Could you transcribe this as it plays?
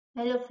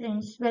Hello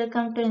friends,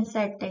 welcome to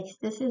Inside Tecs.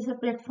 This is a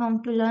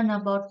platform to learn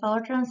about power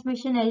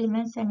transmission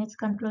elements and its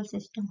control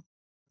system.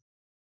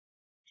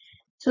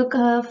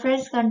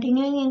 Friends,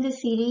 continuing in the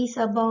series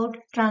about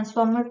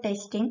transformer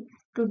testing,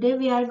 today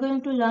we are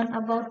going to learn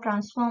about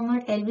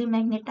transformer LV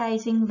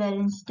magnetizing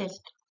balance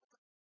test.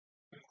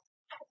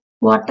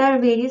 What are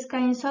various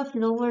kinds of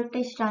low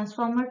voltage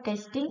transformer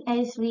testing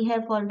as we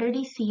have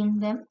already seen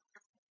them.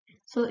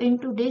 So in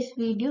today's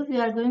video, we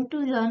are going to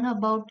learn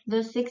about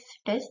the sixth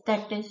test,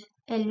 that is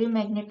LV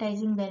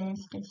magnetizing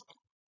balance test.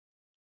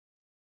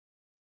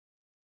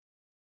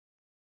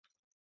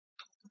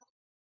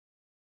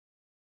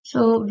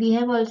 So we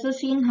have also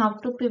seen how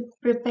to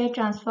prepare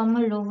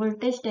transformer low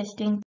voltage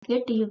testing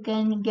kit. You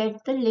can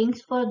get the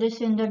links for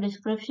this in the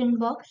description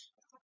box.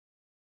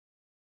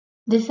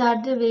 These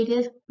are the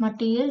various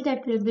materials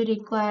that will be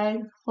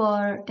required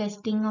for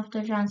testing of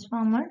the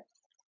transformer.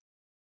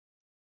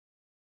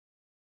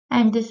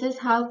 And this is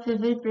how we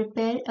will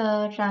prepare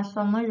a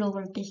transformer low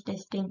voltage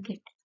testing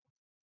kit.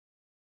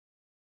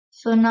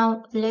 So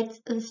now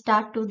let's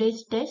start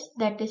today's test,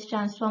 that is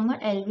transformer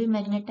LV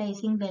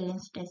magnetizing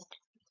balance test.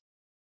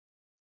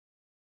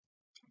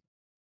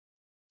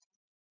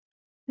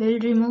 We'll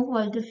remove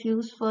all the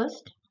fuse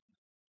first.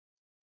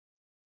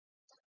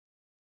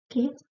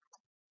 Okay.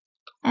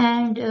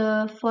 And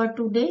for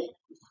today,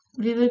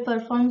 we will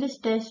perform this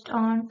test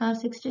on a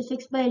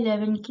 66 by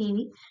 11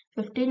 kV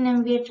 15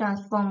 MVA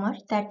transformer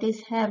that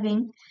is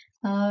having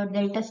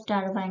delta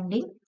star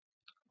winding.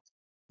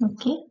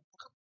 Okay.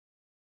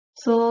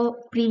 So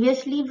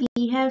previously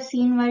we have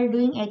seen while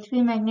doing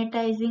HV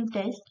magnetizing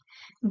test,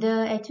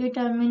 the HV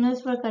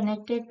terminals were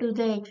connected to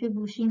the HV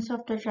bushings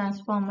of the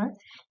transformer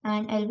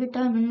and LV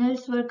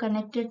terminals were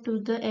connected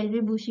to the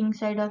LV bushing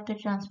side of the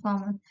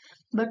transformer.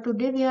 But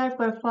today we are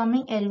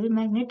performing LV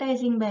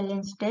magnetizing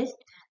balance test.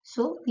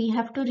 So we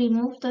have to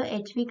remove the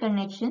HV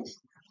connections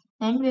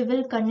and we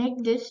will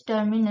connect these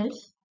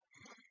terminals.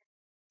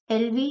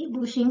 LV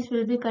bushings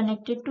will be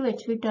connected to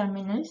HV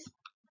terminals.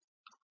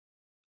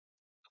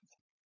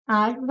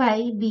 R,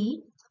 Y,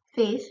 B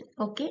phase,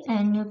 okay,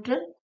 and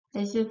neutral.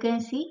 As you can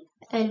see,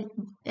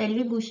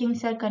 LV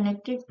bushings are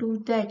connected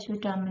to the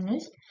HV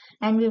terminals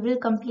and we will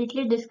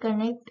completely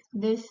disconnect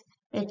this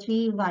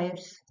HV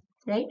wires,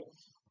 right?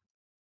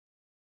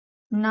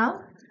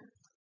 Now,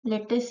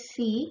 let us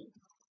see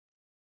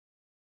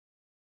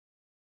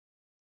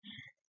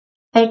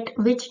at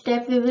which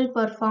step we will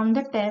perform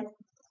the tap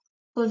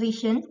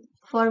position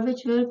for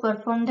which we will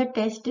perform the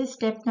test is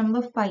step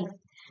number 5.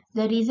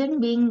 The reason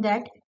being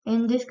that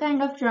in this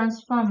kind of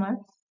transformer,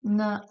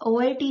 the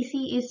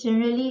OLTC is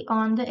generally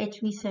on the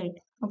HV side,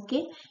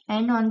 okay,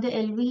 and on the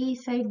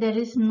LV side there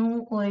is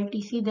no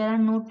OLTC, there are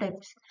no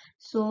taps.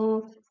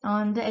 So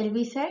on the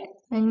LV side,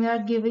 when we are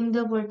giving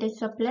the voltage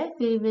supply,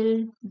 we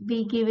will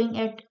be giving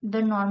at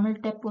the normal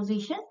tap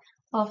position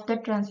of the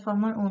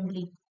transformer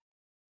only.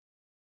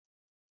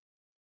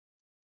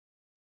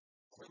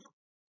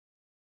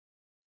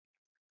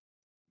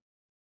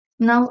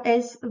 Now,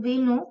 as we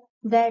know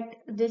that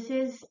this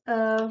is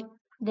a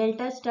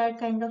delta star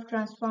kind of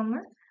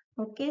transformer,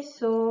 okay,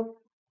 so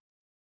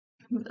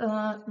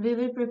we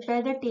will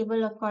prepare the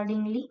table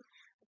accordingly.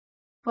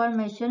 For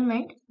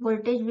measurement,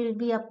 voltage will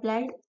be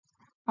applied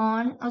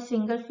on a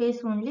single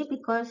phase only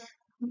because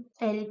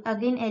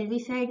again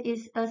LV side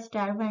is a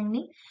star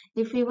winding.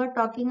 If we were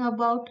talking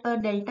about a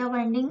delta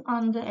winding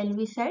on the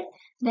LV side,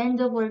 then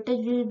the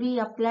voltage will be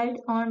applied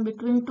on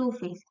between two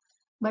phase.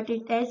 But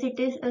as it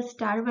is a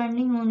star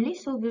winding only,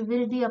 so we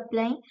will be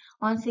applying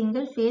on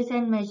single phase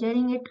and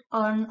measuring it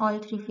on all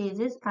three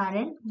phases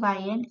RN,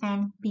 YN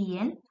and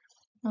PN.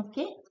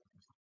 Okay.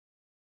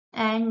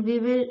 And we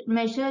will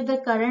measure the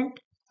current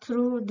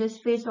through this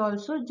phase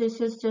also. This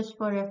is just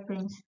for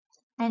reference.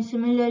 And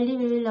similarly,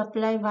 we will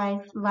apply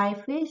Y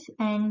phase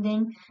and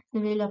then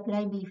we will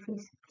apply B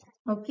phase.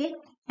 Okay.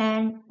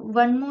 And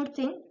one more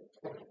thing,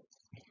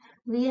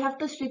 we have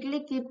to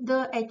strictly keep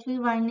the HV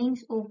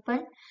windings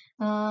open.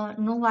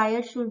 No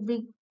wire should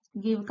be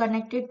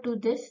connected to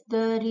this.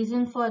 The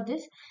reason for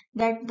this,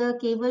 that the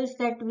cables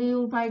that we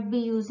might be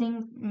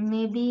using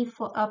may be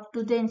for up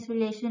to the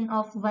insulation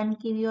of 1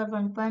 kV or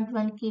 1.1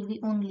 kV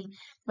only.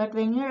 But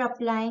when you are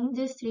applying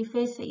this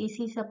three-phase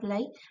AC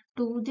supply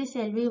to this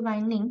LV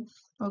winding,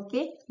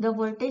 okay, the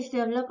voltage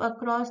developed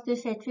across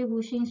this HV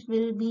bushings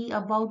will be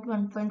about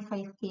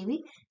 1.5 kV.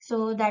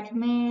 So that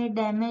may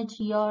damage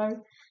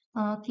your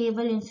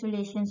cable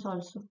insulations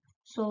also.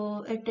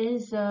 So it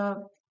is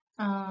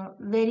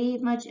very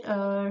much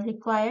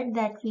required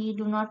that we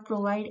do not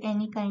provide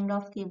any kind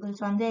of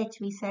cables on the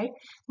HV side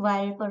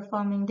while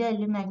performing the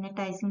LV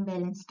magnetizing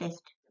balance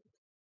test.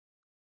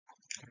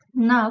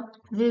 Now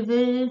we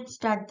will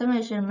start the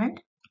measurement.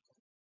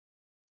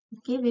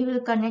 Okay, we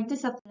will connect the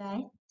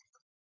supply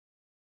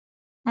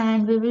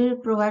and we will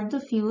provide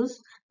the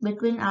fuse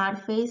between R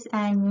phase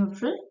and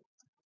neutral,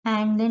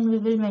 and then we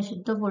will measure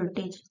the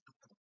voltage.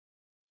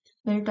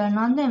 We'll turn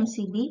on the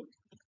MCB.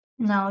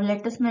 Now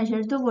let us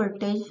measure the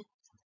voltage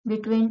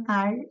between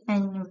R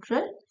and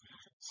neutral.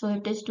 So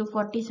it is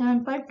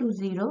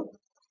 247.20.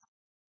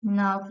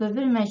 Now we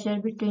will measure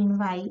between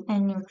Y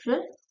and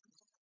neutral.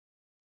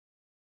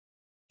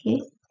 Okay,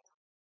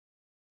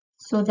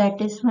 so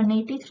that is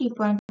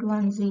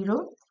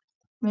 183.10.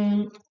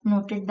 We'll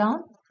note it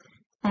down,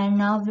 and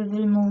now we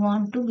will move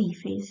on to B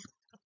phase.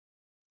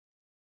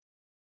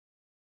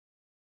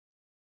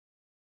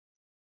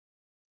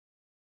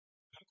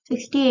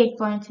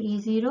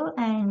 68.30,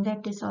 and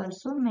that is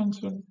also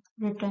mentioned,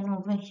 written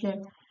over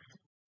here.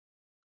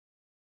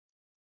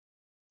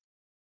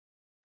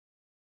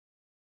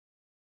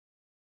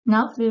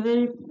 Now we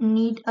will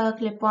need a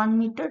clip-on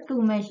meter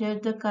to measure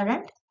the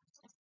current.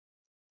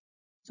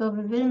 So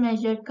we will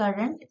measure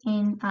current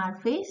in R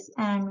phase,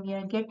 and we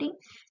are getting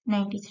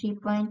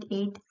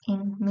 93.8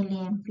 in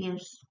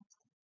milliamperes.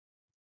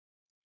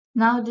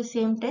 Now the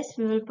same test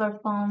we will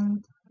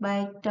perform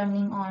by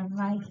turning on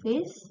Y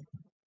phase.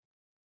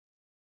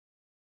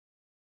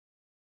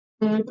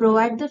 We will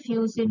provide the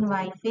fuse in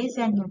Y phase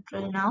and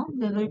neutral. Now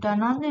we will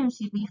turn on the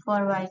MCB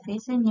for Y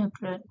phase and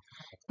neutral,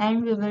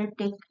 and we will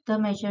take the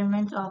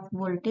measurements of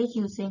voltage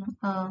using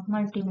a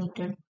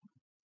multimeter.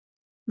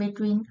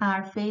 Between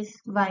R phase,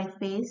 Y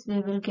phase,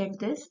 we will get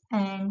this,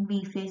 and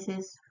B phase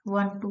is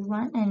 1 to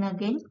 1, and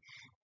again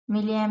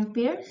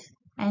milliamperes,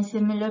 and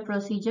similar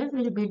procedure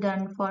will be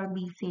done for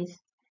B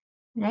phase,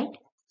 right?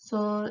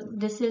 So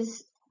this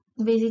is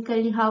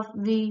basically how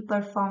we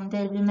perform the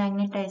LV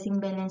magnetizing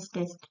balance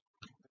test.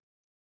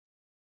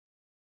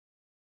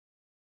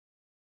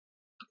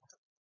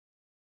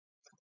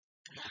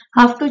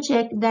 Have to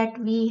check that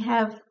we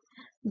have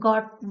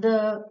got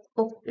the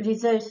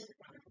results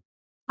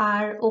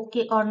are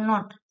okay or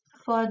not.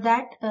 For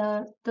that,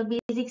 the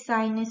basic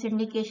sign is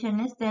indication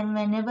is then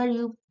whenever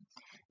you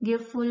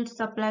give full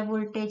supply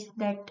voltage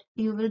that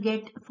you will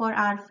get for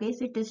R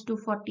phase, it is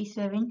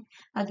 247.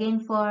 Again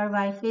for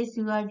Y phase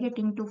you are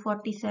getting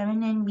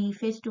 247, and B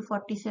phase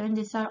 247.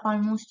 These are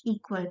almost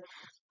equal.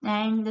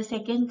 And the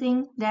second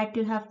thing that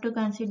you have to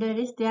consider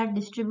is they are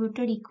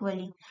distributed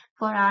equally.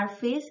 For R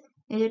phase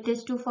it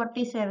is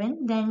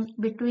 247, then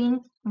between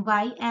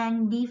Y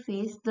and B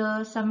phase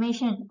the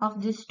summation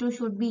of these two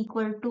should be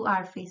equal to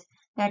R phase.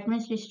 That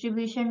means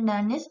distribution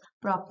done is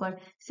proper.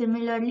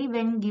 Similarly,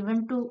 when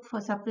given to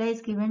for supply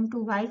is given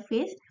to Y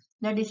phase,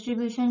 the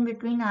distribution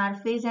between R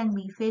phase and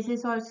B phase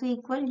is also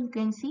equal. You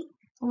can see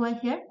over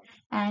here,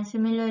 and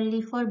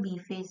similarly for B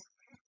phase,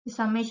 the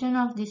summation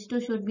of these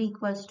two should be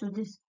equals to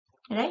this,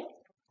 right?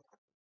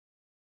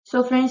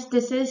 So friends,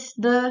 this is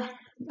the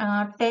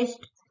test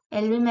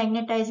LV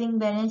magnetizing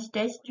balance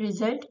test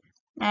result,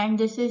 and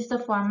this is the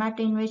format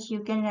in which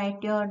you can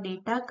write your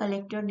data,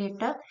 collect your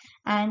data,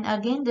 and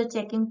again the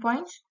checking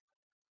points.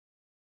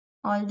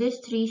 All these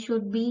three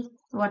should be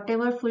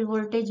whatever full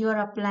voltage you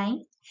are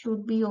applying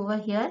should be over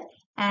here,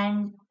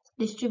 and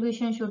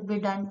distribution should be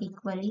done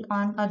equally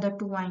on other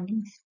two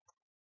windings.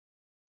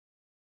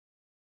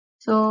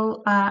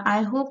 So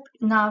I hope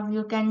now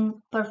you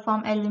can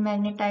perform LV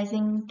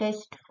magnetizing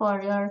test for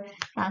your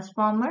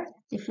transformer.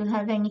 If you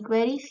have any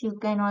queries, you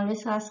can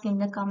always ask in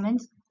the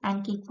comments,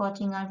 and keep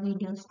watching our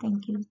videos.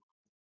 Thank you.